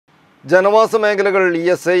ജനവാസ മേഖലകൾ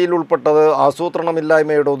ഇ.എസയിൽ ഉൾപ്പെട്ടത്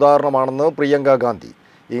ആസൂത്രണമില്ലായ്മയുടെ ഉദാഹരണമാണെന്ന് പ്രിയങ്ക ഗാന്ധി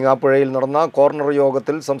ഈങ്ങാപ്പുഴയിൽ നടന്ന കോർണർ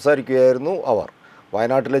യോഗത്തിൽ സംസാരിക്കുകയായിരുന്നു അവർ.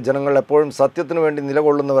 വയനാട്ടിലെ ജനങ്ങൾ എപ്പോഴും സത്യത്തിനു വേണ്ടി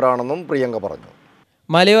നിലകൊള്ളുന്നവരാണെന്നും പ്രിയങ്ക പറഞ്ഞു.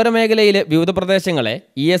 മലയോര മേഖലയിലെ വിവിധ പ്രദേശങ്ങളെ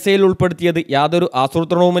ഇ.എസയിൽ ഉൾപ്പെടുത്തിയത് യാതൊരു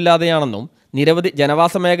ആസൂത്രണവുമില്ലാതെയാണെന്നും നിരവധി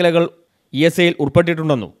ജനവാസ മേഖലകൾ ഇ.എസയിൽ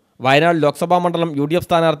ഉൾപ്പെട്ടിട്ടുണ്ടെന്നും വയനാട് ലോക്സഭാ മണ്ഡലം UDF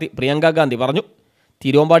സ്ഥാനാർത്ഥി പ്രിയങ്ക ഗാന്ധി പറഞ്ഞു.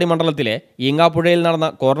 തിരുവമ്പാടി മണ്ഡലത്തിലെ ഈങ്ങാപ്പുഴയിൽ നടന്ന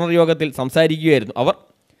കോർണർ യോഗത്തിൽ സംസാരിക്കുകയായിരുന്നു അവർ.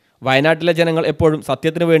 വയനാട്ടിലെ ജനങ്ങൾ എപ്പോഴും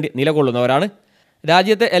സത്യത്തിനു വേണ്ടി നിലകൊള്ളുന്നവരാണ്.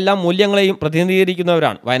 രാജ്യത്തെ എല്ലാ മൂല്യങ്ങളെയും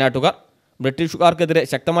പ്രതിനിധീകരിക്കുന്നവരാണ് വയനാട്ടുകാർ. ബ്രിട്ടീഷുകാർക്കെതിരെ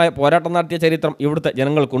ശക്തമായ പോരാട്ടം നടത്തിയ ചരിത്രം ഇവിടുത്തെ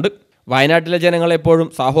ജനങ്ങൾക്കുണ്ട്. വയനാട്ടിലെ ജനങ്ങൾ എപ്പോഴും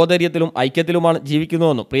സാഹോദര്യത്തിലും ഐക്യത്തിലുമാണ്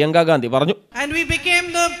ജീവിക്കുന്നതെന്നും പ്രിയങ്ക ഗാന്ധി പറഞ്ഞു. And we became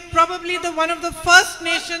probably one of the first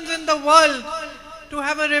nations in the world to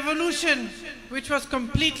have a revolution which was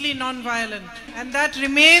completely non-violent, and that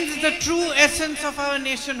remains the true essence of our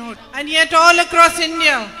nationhood. And yet all across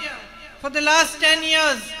India for the last 10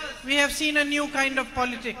 years we have seen a new kind of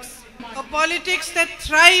politics, a politics that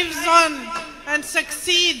thrives on and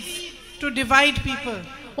succeeds to divide people,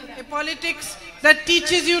 a politics that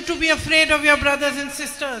teaches you to be afraid of your brothers and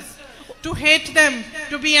sisters, to hate them,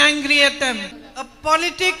 to be angry at them, a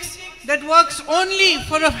politics that works only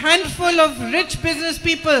for a handful of rich business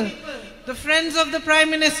people, the friends of the Prime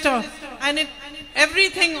Minister, and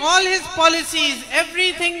everything, all his policies,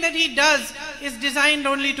 everything that he does is designed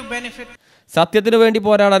only to benefit. സത്യത്തിനു വേണ്ടി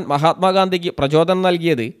പോരാടാൻ മഹാത്മാഗാന്ധിക്ക് പ്രചോദനം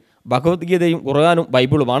നൽകിയത് ഭഗവത്ഗീതയും ഖുർആനും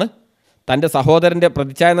ബൈബിളുമാണ്. തൻ്റെ സഹോദരൻ്റെ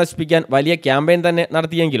പ്രതിച്ഛായ നശിപ്പിക്കാൻ വലിയ ക്യാമ്പയിൻ തന്നെ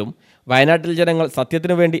നടത്തിയെങ്കിലും വയനാട്ടിൽ ജനങ്ങൾ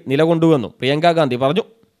സത്യത്തിനു വേണ്ടി നിലകൊണ്ടുവെന്നും പ്രിയങ്ക ഗാന്ധി പറഞ്ഞു.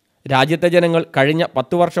 രാജ്യത്തെ ജനങ്ങൾ കഴിഞ്ഞ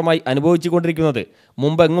 10 വർഷമായി അനുഭവിച്ചുകൊണ്ടിരിക്കുന്നത്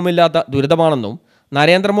മുമ്പെങ്ങുമില്ലാത്ത ദുരിതമാണെന്നും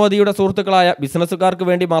നരേന്ദ്രമോദിയുടെ സുഹൃത്തുക്കളായ ബിസിനസ്സുകാർക്ക്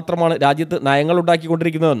വേണ്ടി മാത്രമാണ് രാജ്യത്ത് നയങ്ങൾ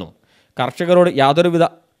ഉണ്ടാക്കിക്കൊണ്ടിരിക്കുന്നതെന്നും കർഷകരോട് യാതൊരുവിധ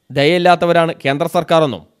ദയയില്ലാത്തവരാണ് കേന്ദ്ര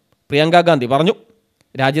സർക്കാരെന്നും പ്രിയങ്ക ഗാന്ധി പറഞ്ഞു.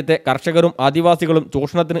 രാജ്യത്തെ കർഷകരും ആദിവാസികളും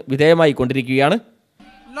ചൂഷണത്തിന് വിധേയമായി കൊണ്ടിരിക്കുകയാണ്.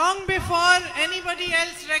 Long before anybody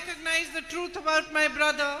else recognized the truth about my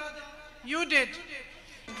brother, you did.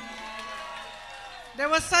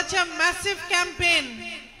 There was such a massive campaign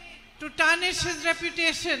to tarnish his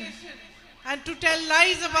reputation and to tell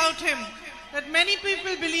lies about him that many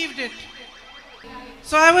people believed it.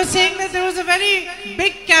 So I was saying that there was a very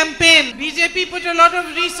big campaign. BJP put a lot of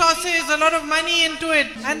resources, a lot of money into it,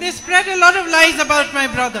 and they spread a lot of lies about my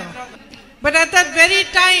brother. But at that very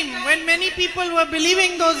time, when many people were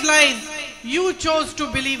believing those lies, you chose to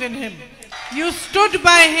believe in him. You stood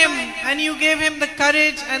by him and you gave him the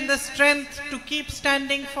courage and the strength to keep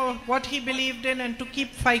standing for what he believed in and to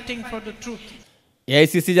keep fighting for the truth.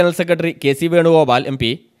 AICC General Secretary K.C. Venugopal MP,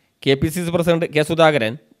 KPCC President K.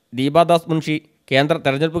 Sudhakaran, Deepa Das Munshi, കേന്ദ്ര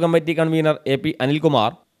തെരഞ്ഞെടുപ്പ് committee convener AP Anilkumar,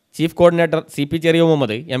 chief coordinator CP ചെറിയ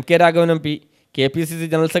Muhammad, MK Raghavan MP, KPCC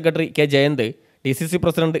general secretary K. Jayant, DCC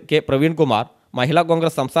president K. Praveen Kumar, മഹിളാ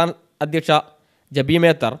കോൺഗ്രസ് സംസ്ഥാന അധ്യക്ഷ ജബി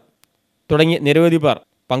മേത്തർ തുടങ്ങി നിരവധി പേർ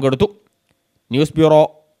പങ്കെടുത്തു. News bureau,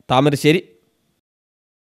 Thamarassery.